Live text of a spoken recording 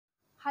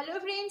Hello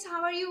friends,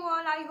 how are you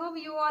all? I hope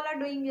you all are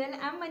doing well.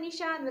 I am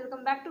Manisha and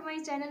welcome back to my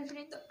channel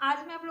friend. तो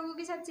आज मैं आप लोगों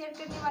के साथ share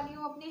करने वाली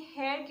हूँ अपने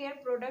हेयर केयर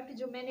प्रोडक्ट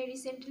जो मैंने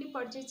रिसेंटली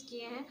परचेज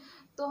किए हैं।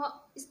 तो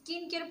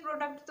स्किन केयर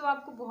प्रोडक्ट तो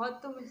आपको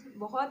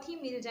बहुत ही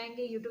मिल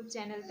जाएंगे यूट्यूब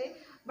चैनल पे,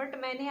 बट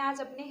मैंने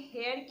आज अपने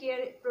हेयर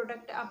केयर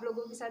प्रोडक्ट आप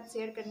लोगों के साथ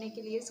शेयर करने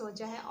के लिए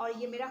सोचा है और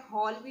ये मेरा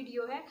हॉल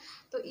वीडियो है।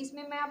 तो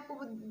इसमें मैं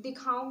आपको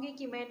दिखाऊंगी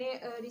कि मैंने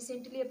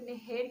रिसेंटली अपने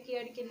हेयर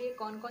केयर के लिए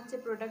कौन कौन से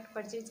प्रोडक्ट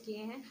परचेज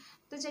किए हैं।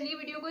 तो चलिए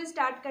वीडियो को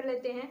स्टार्ट कर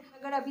लेते हैं।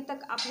 अगर अभी तक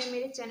आपने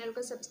मेरे चैनल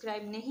को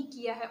सब्सक्राइब नहीं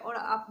किया है और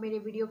आप मेरे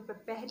वीडियो पर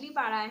पहली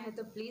बार आए हैं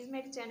तो प्लीज़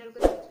मेरे चैनल को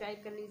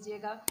सब्सक्राइब कर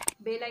लीजिएगा,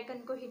 बेल आइकन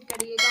को हिट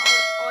करिएगा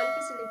और ऑल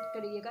पे सेलेक्ट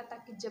करिएगा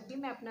ताकि जब भी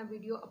मैं अपना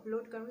वीडियो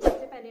अपलोड करूँ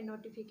सबसे पहले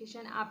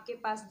नोटिफिकेशन आपके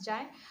पास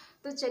जाए।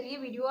 तो चलिए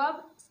वीडियो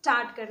अब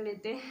स्टार्ट कर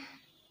लेते हैं।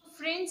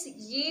 फ्रेंड्स,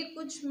 ये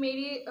कुछ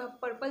मेरे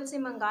पर्पल से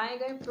मंगाए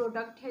गए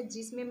प्रोडक्ट है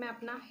जिसमें मैं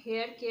अपना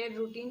हेयर केयर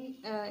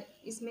रूटीन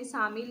इसमें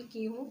शामिल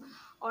की हूँ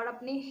और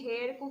अपने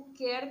हेयर को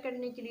केयर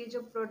करने के लिए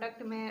जो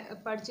प्रोडक्ट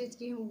मैं परचेज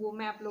की हूँ वो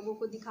मैं आप लोगों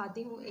को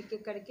दिखाती हूँ एक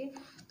एक करके।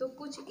 तो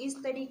कुछ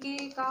इस तरीके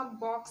का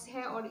बॉक्स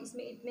है और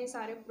इसमें इतने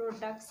सारे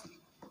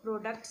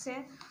प्रोडक्ट्स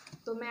हैं,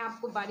 तो मैं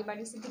आपको बारी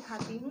बारी से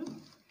दिखाती हूँ।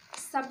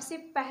 सबसे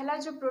पहला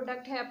जो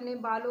प्रोडक्ट है अपने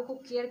बालों को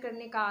केयर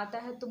करने का आता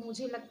है, तो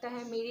मुझे लगता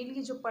है मेरे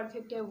लिए जो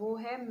परफेक्ट है वो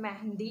है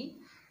मेहंदी।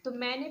 तो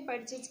मैंने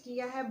परचेज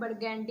किया है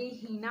बरगंडी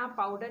हीना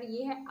पाउडर।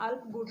 ये है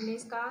अल्प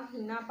गुडनेस का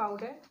हीना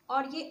पाउडर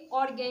और ये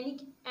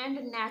ऑर्गेनिक एंड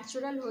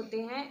नेचुरल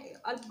होते हैं।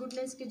 अल्प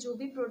गुडनेस के जो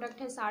भी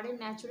प्रोडक्ट है सारे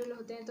नेचुरल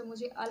होते हैं, तो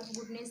मुझे अल्प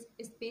गुडनेस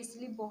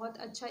स्पेशली बहुत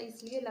अच्छा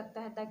इसलिए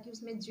लगता है ताकि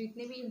उसमें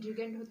जितने भी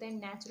इंग्रेडिएंट होते हैं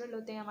नेचुरल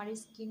होते हैं, हमारी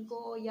स्किन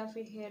को या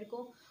फिर हेयर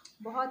को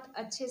बहुत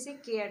अच्छे से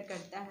केयर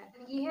करता है।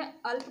 ये है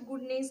अल्प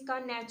गुडनेस का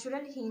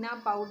नेचुरल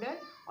हीना पाउडर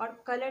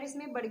और कलर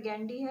इसमें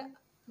बरगंडी है।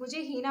 मुझे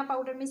हीना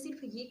पाउडर में सिर्फ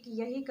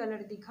यही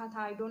कलर दिखा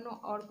था, आई डोंट नो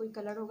और कोई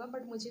कलर होगा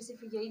बट मुझे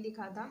सिर्फ यही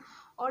दिखा था।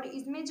 और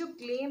इसमें जो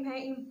क्लेम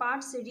है,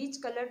 imparts rich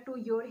colour to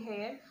your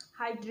hair,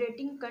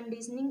 hydrating,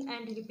 conditioning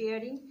and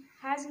repairing,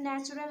 has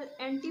natural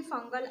anti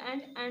fungal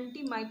and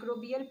anti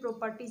microbial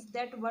properties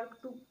that work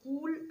to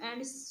cool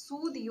and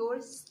Sood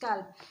your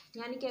scalp.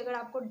 यानी कि अगर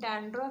आपको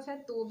डैंड्रफ है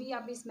तो भी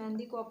आप इस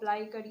मेहंदी को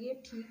अप्लाई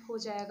करिए, ठीक हो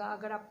जाएगा।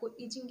 अगर आपको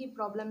इचिंग की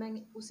प्रॉब्लम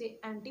है, उसे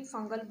एंटी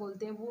फंगल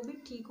बोलते हैं, वो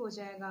भी ठीक हो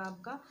जाएगा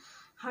आपका।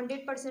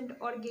 100%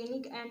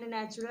 organic and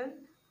natural,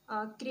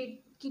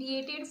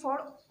 created for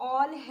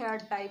all hair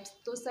types.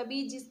 तो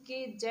सभी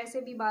जिसके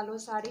जैसे भी बाल हो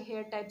सारे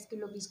हेयर टाइप्स के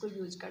लोग इसको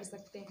यूज कर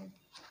सकते हैं।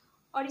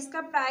 और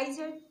इसका प्राइस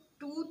है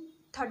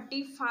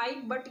 235,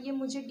 बट ये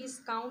मुझे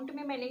डिस्काउंट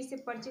में मैंने इसे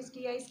परचेज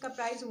किया। इसका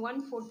प्राइस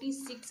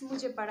 146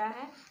 मुझे पड़ा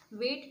है।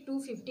 वेट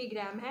 250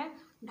 ग्राम है।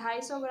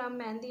 250 ग्राम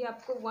मेहंदी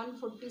आपको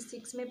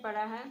 146 में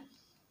पड़ा है।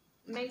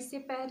 मैं इससे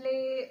पहले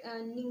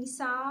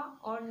निशा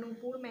और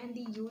नूपुर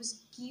मेहंदी यूज़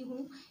की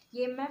हूँ।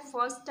 ये मैं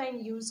फ़र्स्ट टाइम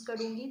यूज़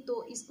करूँगी,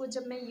 तो इसको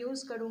जब मैं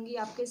यूज़ करूँगी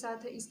आपके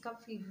साथ इसका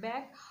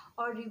फीडबैक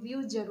और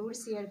रिव्यू ज़रूर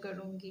शेयर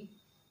करूँगी।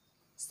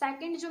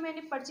 सेकंड जो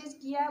मैंने परचेज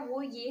किया है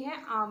वो ये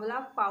है आंवला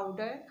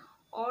पाउडर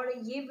और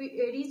ये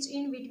rich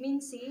in vitamin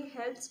C,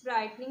 helps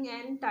brightening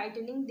and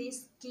tightening the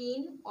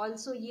skin.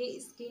 Also ये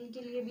स्किन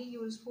के लिए भी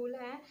यूजफुल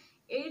है।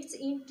 Ads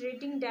in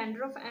treating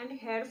dandruff and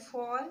hair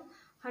fall.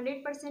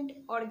 100%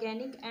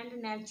 organic and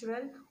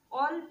natural.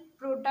 All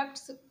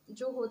products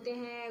जो होते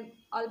हैं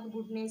अल्प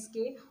गुडनेस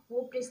के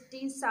वो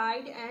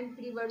पेस्टिसाइड एंड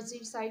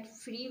प्रिवर्जिसाइड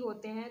फ्री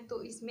होते हैं,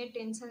 तो इसमें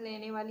टेंशन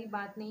लेने वाली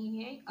बात नहीं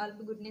है।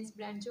 अल्प गुडनेस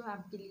ब्रांड जो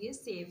आपके लिए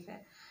सेफ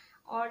है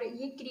और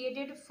ये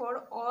created for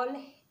all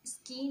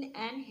skin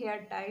and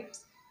hair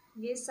types.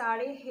 ये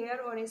सारे हेयर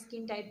और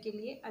स्किन टाइप के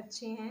लिए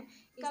अच्छे हैं।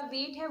 इसका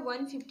वेट है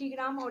 150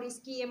 ग्राम और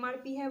इसकी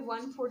एमआरपी है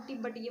 140,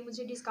 बट ये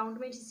मुझे डिस्काउंट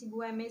में रिसीव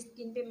हुआ है। मैं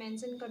स्क्रीन पे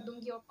मेंशन कर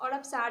दूंगी और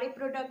आप सारे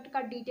प्रोडक्ट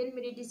का डिटेल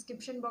मेरे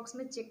डिस्क्रिप्शन बॉक्स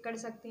में चेक कर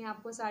सकते हैं,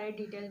 आपको सारे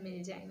डिटेल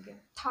मिल जाएंगे।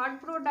 थर्ड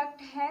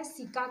प्रोडक्ट है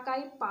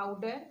शिकाकाई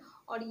पाउडर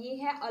और ये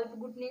है अल्प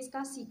गुडनेस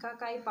का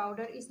शिकाकाई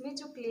पाउडर। इसमें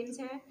जो क्लेम्स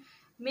हैं,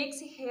 makes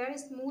hair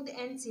smooth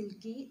and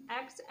silky,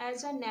 acts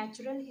as a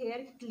natural hair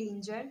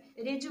cleanser,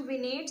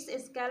 rejuvenates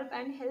scalp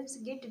and helps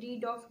get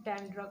rid of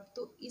dandruff।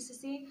 तो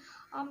इससे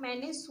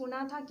मैंने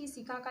सुना था कि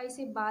शिकाकाई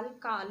से बाल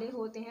काले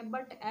होते हैं,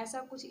 बट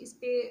ऐसा कुछ इस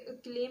पे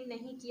क्लेम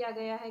नहीं किया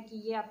गया है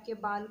कि ये आपके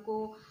बाल को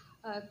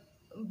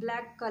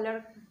ब्लैक कलर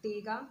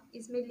देगा।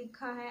 इसमें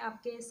लिखा है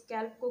आपके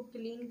स्कैल्प को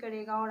क्लीन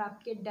करेगा और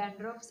आपके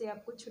डैंड्रफ से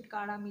आपको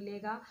छुटकारा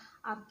मिलेगा।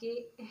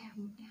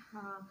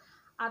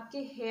 आपके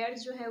हेयर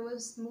जो है वो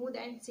स्मूथ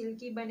एंड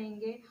सिल्की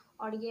बनेंगे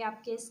और ये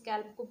आपके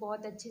स्कैल्प को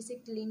बहुत अच्छे से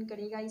क्लीन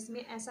करेगा। इसमें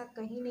ऐसा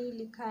कहीं नहीं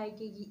लिखा है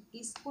कि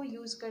इसको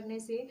यूज़ करने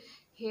से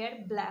हेयर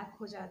ब्लैक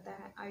हो जाता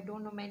है। आई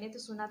डोंट नो, मैंने तो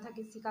सुना था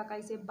कि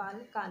शिकाकाई से बाल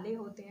काले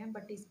होते हैं,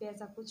 बट इस पर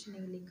ऐसा कुछ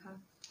नहीं लिखा।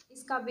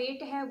 इसका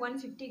वेट है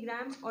 150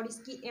 ग्राम और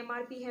इसकी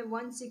एमआरपी है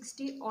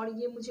 160 और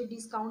ये मुझे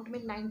डिस्काउंट में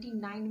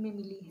 99 में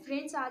मिली है।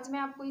 फ्रेंड्स, आज मैं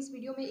आपको इस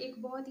वीडियो में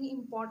एक बहुत ही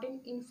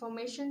इम्पॉर्टेंट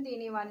इन्फॉर्मेशन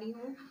देने वाली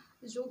हूँ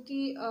जो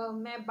कि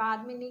मैं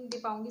बाद में नहीं दे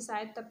पाऊँगी,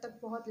 शायद तब तक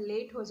बहुत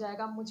लेट हो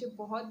जाएगा। मुझे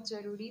बहुत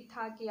ज़रूरी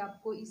था कि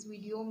आपको इस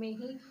वीडियो में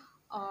ही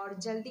और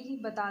जल्दी ही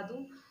बता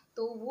दूँ।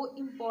 तो वो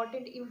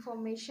इम्पॉर्टेंट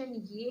इन्फॉर्मेशन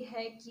ये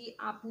है कि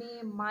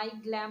आपने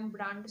माईग्लैम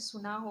ब्रांड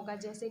सुना होगा,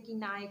 जैसे कि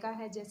नायका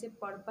है, जैसे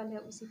पर्पल है,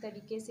 उसी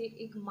तरीके से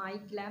एक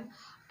माईग्लैम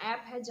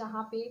ऐप है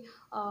जहाँ पे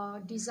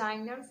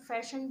डिज़ाइनर,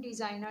 फैशन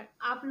डिज़ाइनर,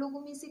 आप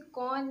लोगों में से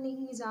कौन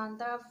नहीं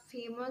जानता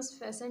famous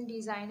fashion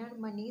designer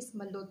Manish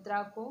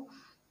Malhotra को।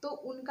 तो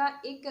उनका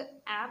एक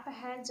ऐप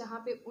है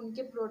जहाँ पे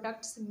उनके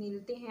प्रोडक्ट्स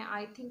मिलते हैं,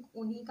 आई थिंक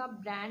उन्हीं का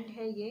ब्रांड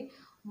है ये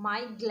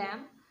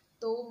माईग्लैम।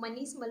 तो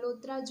मनीष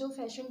मल्होत्रा जो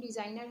फैशन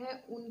डिज़ाइनर है,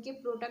 उनके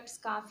प्रोडक्ट्स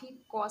काफ़ी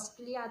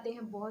कॉस्टली आते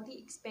हैं, बहुत ही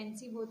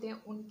एक्सपेंसिव होते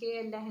हैं।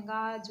 उनके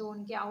लहंगा जो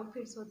उनके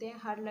आउटफिट्स होते हैं,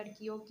 हर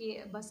लड़कियों के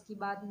बस की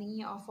बात नहीं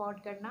है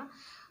अफोर्ड करना,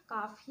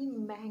 काफ़ी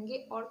महंगे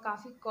और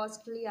काफ़ी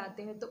कॉस्टली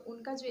आते हैं। तो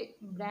उनका जो एक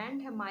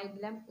ब्रांड है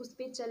माईग्लैम, उस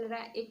पर चल रहा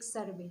है एक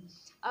सर्वे।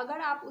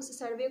 अगर आप उस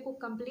सर्वे को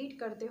कंप्लीट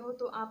करते हो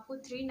तो आपको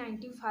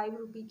 395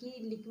 रुपये की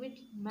लिक्विड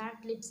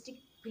मैट लिपस्टिक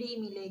फ्री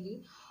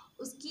मिलेगी।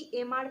 उसकी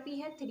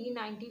MRP है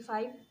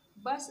 395।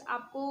 बस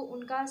आपको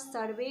उनका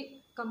सर्वे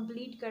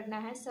कंप्लीट करना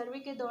है। सर्वे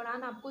के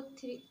दौरान आपको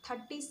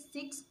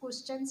 36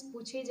 क्वेश्चंस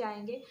पूछे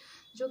जाएंगे,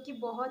 जो कि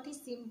बहुत ही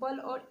सिंपल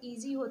और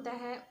इजी होता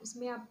है।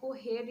 उसमें आपको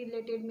hair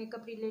related,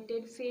 makeup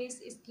related, face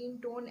skin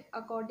tone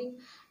according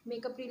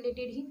makeup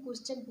related ही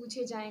क्वेश्चन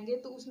पूछे जाएंगे।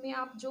 तो उसमें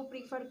आप जो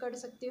प्रीफर कर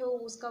सकते हो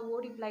उसका वो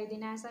रिप्लाई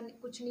देना है। ऐसा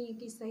कुछ नहीं है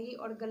कि सही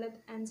और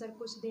गलत आंसर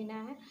कुछ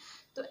देना है,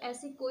 तो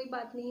ऐसी कोई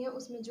बात नहीं है।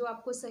 उसमें जो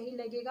आपको सही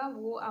लगेगा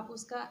वो आप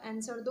उसका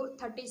आंसर दो।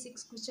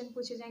 36 क्वेश्चन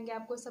पूछे जाएंगे,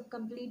 आपको सब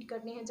कंप्लीट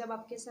करने हैं।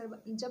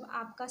 जब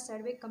आपका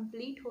सर्वे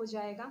कंप्लीट हो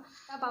जाएगा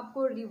तब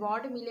आपको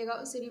रिवॉर्ड मिलेगा।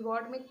 उस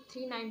रिवॉर्ड में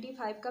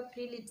 395 का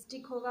फ्री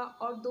लिपस्टिक होगा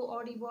और 2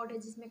 और रिवॉर्ड है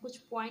जिसमें कुछ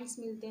पॉइंट्स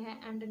मिलते हैं।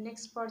 एंड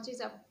नेक्स्ट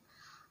परचेज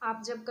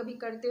आप जब कभी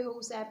करते हो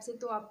उस ऐप से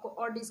तो आपको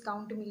और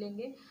डिस्काउंट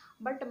मिलेंगे।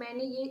 बट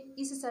मैंने ये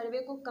इस सर्वे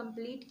को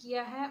कंप्लीट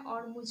किया है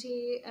और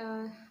मुझे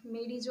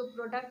मेरी जो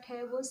प्रोडक्ट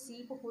है वो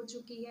शिप्ड हो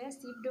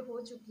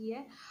चुकी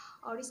है।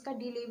 और इसका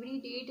डिलीवरी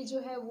डेट जो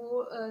है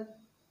वो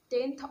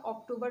 10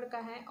 अक्टूबर का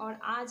है और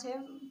आज है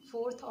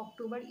 4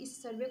 अक्टूबर।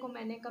 इस सर्वे को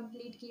मैंने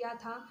कंप्लीट किया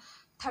था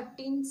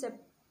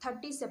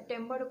 30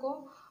 सितंबर को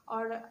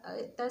और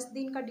 10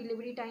 दिन का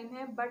डिलीवरी टाइम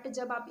है। बट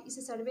जब आप इस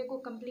सर्वे को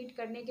कंप्लीट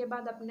करने के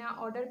बाद अपना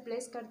ऑर्डर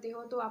प्लेस करते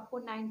हो तो आपको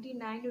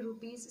 99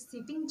 रुपीज़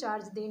शिपिंग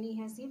चार्ज देनी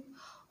है सिर्फ,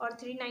 और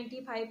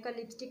 395 का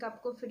लिपस्टिक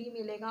आपको फ्री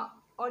मिलेगा।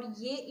 और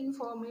ये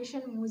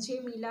इन्फॉर्मेशन मुझे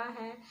मिला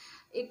है,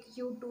 एक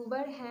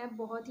यूट्यूबर है,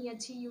 बहुत ही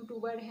अच्छी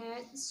यूट्यूबर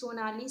है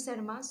Sonali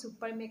Sharma,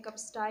 super makeup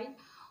style,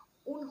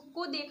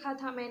 उनको देखा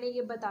था मैंने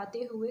ये बताते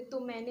हुए। तो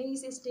मैंने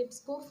इस स्टेप्स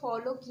को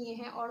फॉलो किए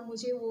हैं और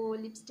मुझे वो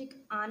लिपस्टिक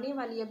आने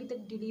वाली, अभी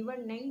तक डिलीवर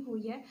नहीं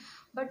हुई है,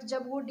 बट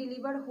जब वो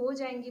डिलीवर हो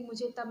जाएंगी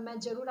मुझे तब मैं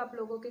ज़रूर आप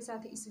लोगों के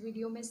साथ इस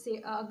वीडियो में से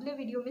अगले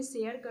वीडियो में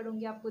शेयर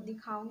करूँगी, आपको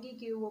दिखाऊँगी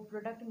कि वो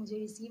प्रोडक्ट मुझे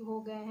रिसीव हो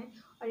गए हैं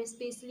और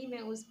स्पेशली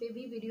मैं उस पर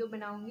भी वीडियो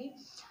बनाऊँगी।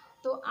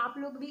 तो आप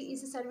लोग भी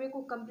इस सर्वे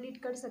को कंप्लीट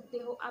कर सकते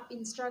हो। आप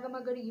इंस्टाग्राम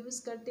अगर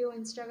यूज़ करते हो,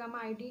 इंस्टाग्राम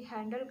आईडी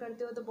हैंडल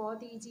करते हो तो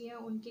बहुत ही ईजी है।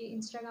 उनके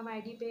इंस्टाग्राम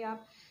आईडी पे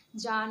आप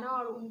जाना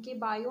और उनके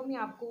बायो में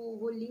आपको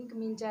वो लिंक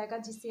मिल जाएगा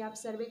जिससे आप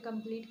सर्वे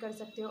कंप्लीट कर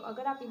सकते हो।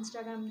 अगर आप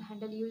इंस्टाग्राम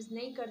हैंडल यूज़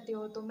नहीं करते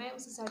हो तो मैं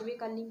उस सर्वे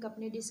का लिंक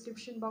अपने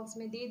डिस्क्रिप्शन बॉक्स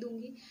में दे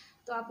दूँगी,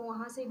 तो आप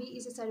वहाँ से भी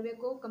इस सर्वे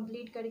को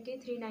कंप्लीट करके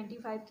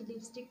 395 की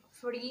लिपस्टिक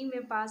फ्री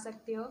में पा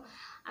सकते हो।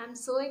 I am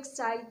so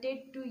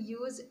excited to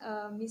use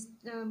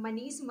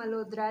Manish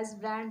Malhotra's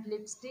brand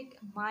lipstick,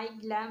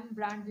 माईग्लैम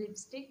brand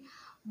lipstick.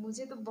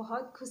 मुझे तो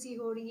बहुत खुशी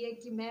हो रही है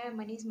कि मैं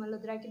मनीष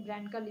मल्होत्रा के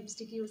ब्रांड का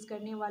लिपस्टिक यूज़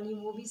करने वाली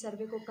हूँ, वो भी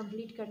सर्वे को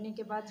कंप्लीट करने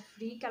के बाद।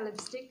 फ्री का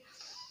लिपस्टिक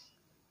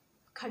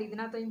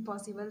खरीदना तो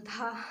इम्पॉसिबल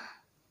था,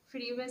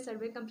 फ्री में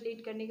सर्वे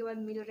कंप्लीट करने के बाद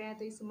मिल रहे हैं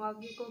तो इस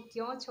मौके को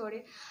क्यों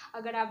छोड़े।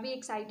 अगर आप भी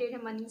एक्साइटेड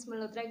हैं मनीष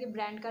मल्होत्रा के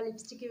ब्रांड का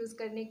लिपस्टिक यूज़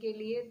करने के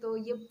लिए तो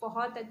ये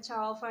बहुत अच्छा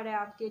ऑफ़र है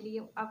आपके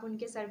लिए। आप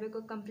उनके सर्वे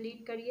को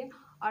कंप्लीट करिए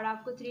और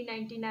आपको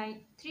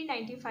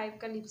 395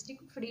 का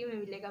लिपस्टिक फ्री में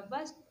मिलेगा।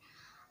 बस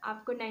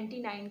आपको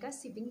 99 का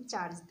शिपिंग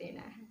चार्ज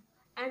देना है।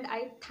 And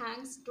I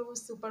thanks to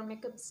super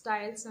makeup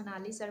style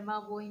Sonali Sharma,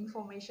 वो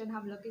इन्फॉर्मेशन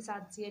हम लोग के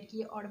साथ शेयर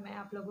की और मैं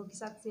आप लोगों के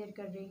साथ शेयर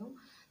कर रही हूँ।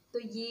 तो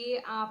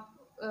ये आप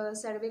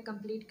सर्वे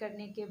कंप्लीट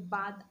करने के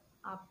बाद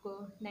आपको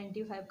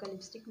 95 का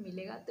लिपस्टिक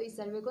मिलेगा, तो इस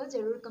सर्वे को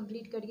ज़रूर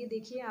कंप्लीट करिए,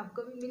 देखिए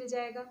आपको भी मिल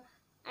जाएगा।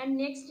 एंड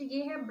नेक्स्ट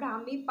ये है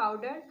ब्राह्मी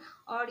पाउडर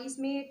और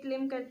इसमें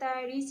क्लेम करता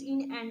है rich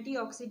in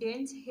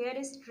antioxidants,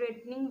 hair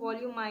straightening,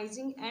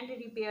 volumising and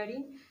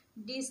repairing,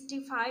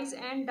 डिस्टिफाइज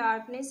and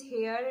darkness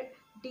hair,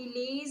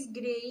 delays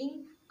graying,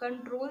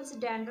 controls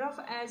dandruff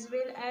as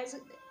well as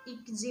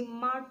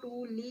eczema to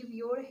leave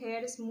your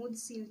hair smooth,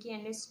 silky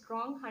and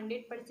strong,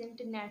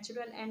 100%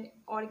 natural and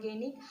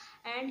organic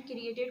and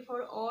created for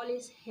all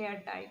is hair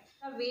type।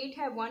 का wait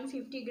है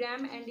 150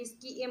 gram and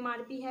इसकी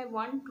MRP है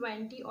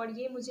 120 और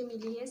ये मुझे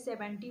मिली है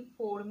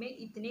 74 में,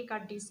 इतने का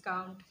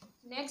डिस्काउंट।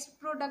 नेक्स्ट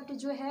प्रोडक्ट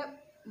जो है,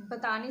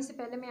 बताने से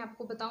पहले मैं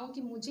आपको बताऊं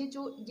कि मुझे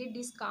जो ये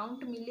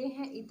डिस्काउंट मिले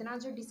हैं, इतना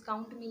जो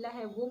डिस्काउंट मिला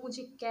है वो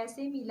मुझे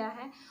कैसे मिला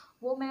है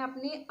वो मैं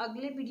अपने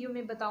अगले वीडियो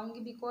में बताऊंगी,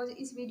 बिकॉज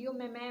इस वीडियो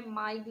में मैं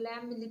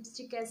माइग्लैम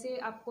लिपस्टिक कैसे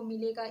आपको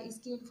मिलेगा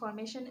इसकी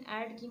इन्फॉर्मेशन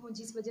ऐड की हूँ,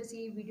 जिस वजह से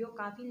ये वीडियो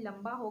काफ़ी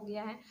लंबा हो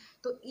गया है।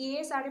 तो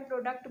ये सारे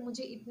प्रोडक्ट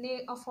मुझे इतने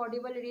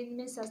अफोर्डेबल रेंज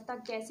में सस्ता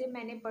कैसे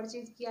मैंने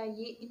परचेज़ किया,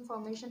 ये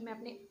इन्फॉर्मेशन मैं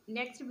अपने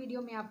नेक्स्ट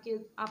वीडियो में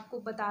आपको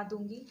बता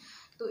दूँगी।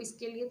 तो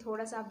इसके लिए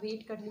थोड़ा सा आप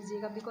वेट कर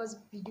लीजिएगा, बिकॉज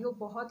वीडियो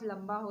बहुत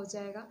लंबा हो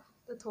जाएगा,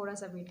 तो थोड़ा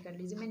सा वेट कर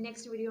लीजिए। मैं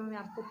नेक्स्ट वीडियो में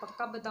आपको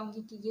पक्का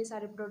बताऊंगी कि ये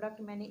सारे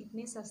प्रोडक्ट मैंने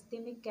इतने सस्ते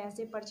में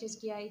कैसे परचेज़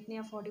किया है, इतने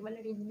अफोर्डेबल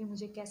रेंज में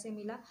मुझे कैसे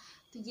मिला।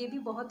 तो ये भी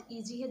बहुत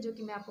इजी है, जो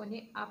कि मैं आपको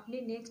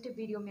अपने नेक्स्ट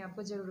वीडियो में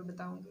आपको ज़रूर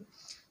बताऊंगी।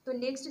 तो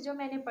नेक्स्ट जो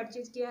मैंने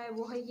परचेज़ किया है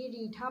वो है ये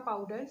रीठा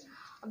पाउडर,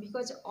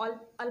 बिकॉज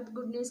अल्प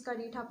गुडनेस का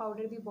रीठा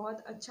पाउडर भी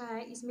बहुत अच्छा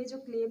है। इसमें जो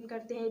क्लेम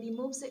करते हैं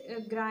removes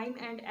grime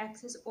and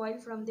excess oil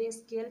from the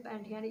scalp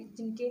and hair,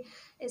 जिनके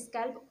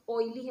स्कैल्प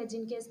ऑयली है,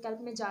 जिनके स्कैल्प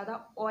में ज़्यादा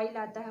ऑयल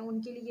आता है,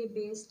 उनके लिए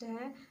बेस्ट है।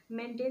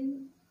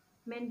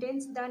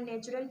 Maintains the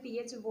natural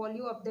pH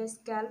value of the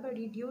scalp,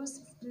 reduce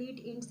split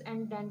ends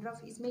and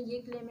dandruff. इसमें ये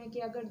क्लेम है कि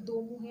अगर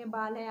दो मुँहे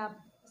बाल है,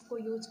 आप इसको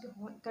यूज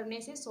करने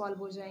से सॉल्व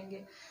हो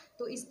जाएंगे।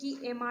 तो इसकी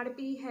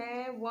एमआरपी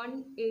है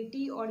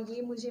 180 और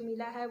ये मुझे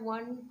मिला है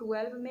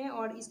 112 में,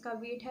 और इसका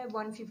वेट है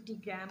 150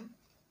 ग्राम।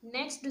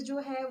 नेक्स्ट जो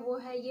है वो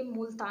है ये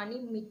मुल्तानी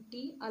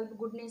मिट्टी, अल्प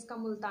गुडनेस का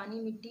मुल्तानी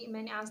मिट्टी।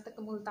 मैंने आज तक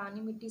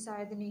मुल्तानी मिट्टी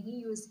शायद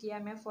नहीं यूज़ किया,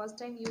 मैं फ़र्स्ट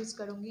टाइम यूज़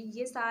करूँगी।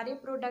 ये सारे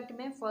प्रोडक्ट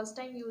मैं फ़र्स्ट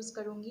टाइम यूज़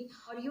करूँगी,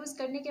 और यूज़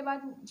करने के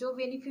बाद जो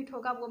बेनिफिट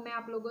होगा वो मैं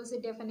आप लोगों से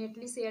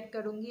डेफिनेटली शेयर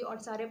करूँगी, और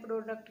सारे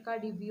प्रोडक्ट का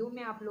रिव्यू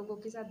मैं आप लोगों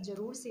के साथ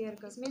ज़रूर शेयर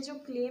करूँ। इसमें जो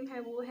क्लेम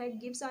है वो है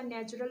gives a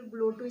natural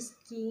glow to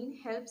skin,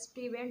 helps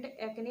prevent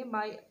acne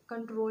by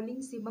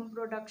controlling sebum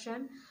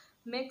production,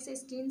 makes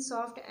skin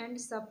soft and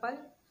supple,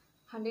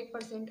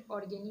 100%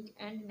 organic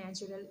and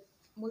natural.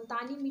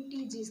 मुल्तानी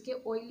मिट्टी जिसके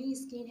ऑयली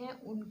स्किन है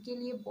उनके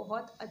लिए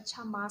बहुत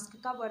अच्छा मास्क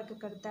का वर्क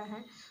करता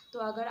है। तो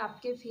अगर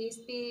आपके फेस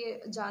पे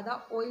ज़्यादा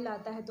ऑयल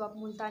आता है तो आप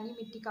मुल्तानी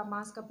मिट्टी का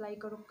मास्क अप्लाई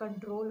करो,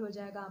 कंट्रोल हो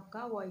जाएगा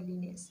आपका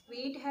ऑयलीनेस।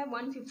 वेट है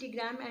 150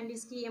 ग्राम एंड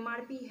इसकी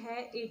एमआरपी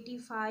है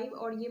 85,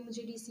 और ये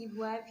मुझे रिसीव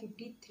हुआ है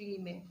 53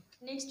 में।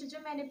 नेक्स्ट जो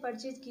मैंने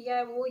परचेज किया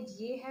है वो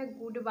ये है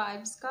गुड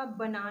वाइब्स का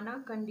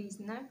बनाना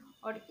कंडीशनर,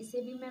 और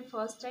इसे भी मैं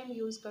फ़र्स्ट टाइम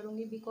यूज़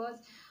करूँगी, बिकॉज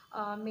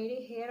मेरे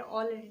hair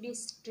already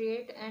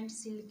straight and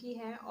silkie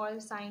है और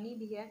शाइनी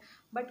भी है।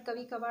 बट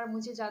कभी कभार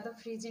मुझे ज़्यादा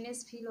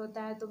फ्रीजीनेस फील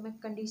होता है, तो मैं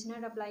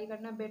कंडीशनर अप्लाई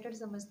करना बेटर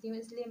समझती हूँ,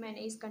 इसलिए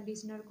मैंने इस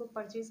कंडीशनर को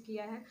परचेज़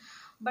किया है।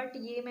 बट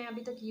ये मैं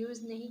अभी तक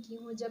यूज़ नहीं की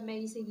हूँ, जब मैं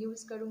इसे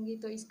यूज़ करूँगी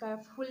तो इसका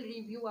फुल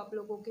रिव्यू आप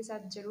लोगों के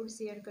साथ ज़रूर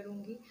शेयर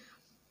करूँगी।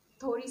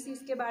 थोड़ी सी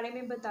इसके बारे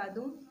में बता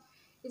दूँ,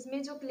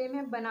 इसमें जो क्लेम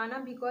है बनाना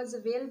because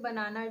well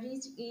banana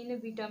rich in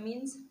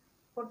vitamins,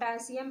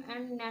 potassium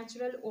and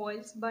natural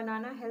oils,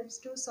 banana helps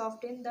to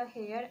soften the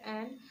hair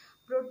and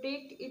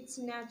protect its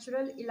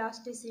natural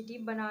elasticity,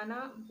 banana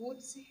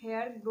boosts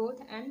hair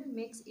growth and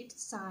makes it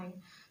shine।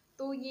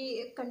 तो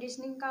ये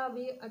कंडीशनिंग का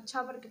भी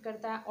अच्छा work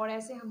करता है, और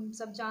ऐसे हम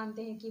सब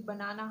जानते हैं कि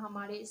बनाना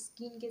हमारे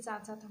स्किन के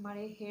साथ साथ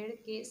हमारे हेयर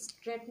के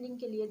स्ट्रेटनिंग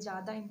के लिए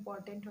ज़्यादा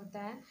इम्पॉर्टेंट होता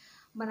है।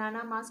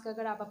 बनाना मास्क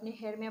अगर आप अपने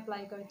हेयर में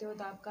अप्लाई करते हो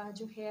तो आपका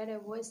जो हेयर है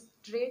वो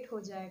स्ट्रेट हो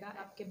जाएगा।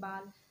 आपके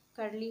बाल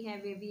कर्ली है,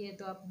 वेवी है,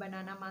 तो आप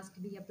बनाना मास्क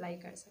भी अप्लाई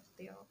कर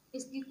सकते हो।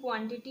 इसकी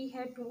क्वांटिटी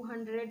है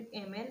 200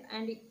 ml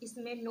एंड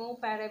इसमें no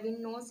paraben,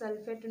 no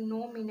sulphate,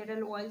 no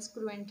mineral oils,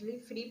 क्रुएंटली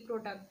free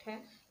product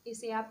है।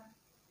 इसे आप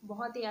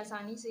बहुत ही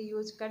आसानी से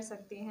यूज कर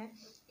सकते हैं।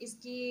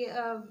 इसकी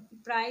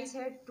प्राइस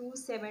है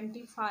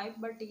 275,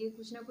 बट ये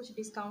कुछ ना कुछ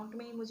डिस्काउंट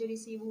में ही मुझे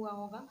रिसीव हुआ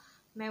होगा,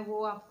 मैं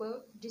वो आपको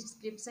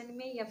डिस्क्रिप्शन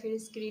में या फिर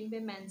स्क्रीन पे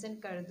मेंशन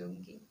कर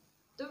दूँगी।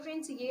 तो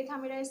फ्रेंड्स ये था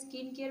मेरा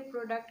स्किन केयर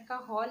प्रोडक्ट का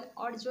हॉल,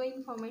 और जो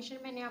इन्फॉर्मेशन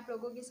मैंने आप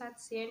लोगों के साथ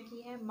शेयर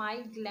की है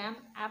माईग्लैम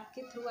ऐप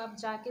के थ्रू आप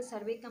जाके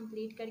सर्वे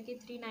कंप्लीट करके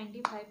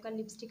 395 का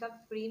लिपस्टिक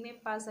आप फ्री में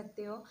पा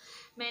सकते हो।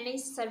 मैंने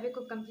इस सर्वे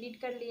को कंप्लीट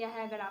कर लिया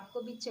है, अगर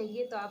आपको भी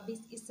चाहिए तो आप भी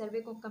इस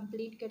सर्वे को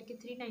कंप्लीट करके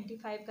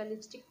 395 का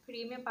लिपस्टिक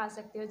फ्री में पा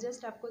सकते हो।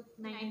 जस्ट आपको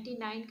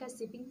 99 का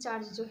शिपिंग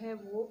चार्ज जो है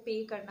वो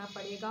पे करना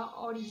पड़ेगा,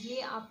 और ये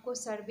आपको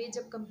सर्वे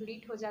जब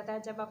कंप्लीट हो जाता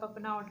है, जब आप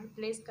अपना ऑर्डर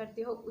प्लेस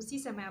करते हो उसी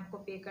समय आपको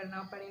पे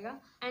करना पड़ेगा।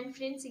 एंड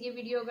फ्रेंड्स ये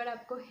वीडियो अगर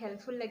आपको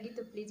हेल्पफुल लगी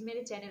तो प्लीज़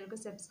मेरे चैनल को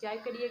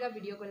सब्सक्राइब करिएगा,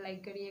 वीडियो को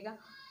लाइक करिएगा,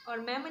 और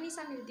मैं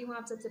मनीषा मिलती हूँ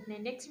आप सबसे अपने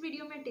नेक्स्ट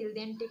वीडियो में। Till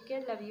then take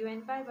care, love you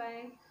and bye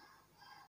bye.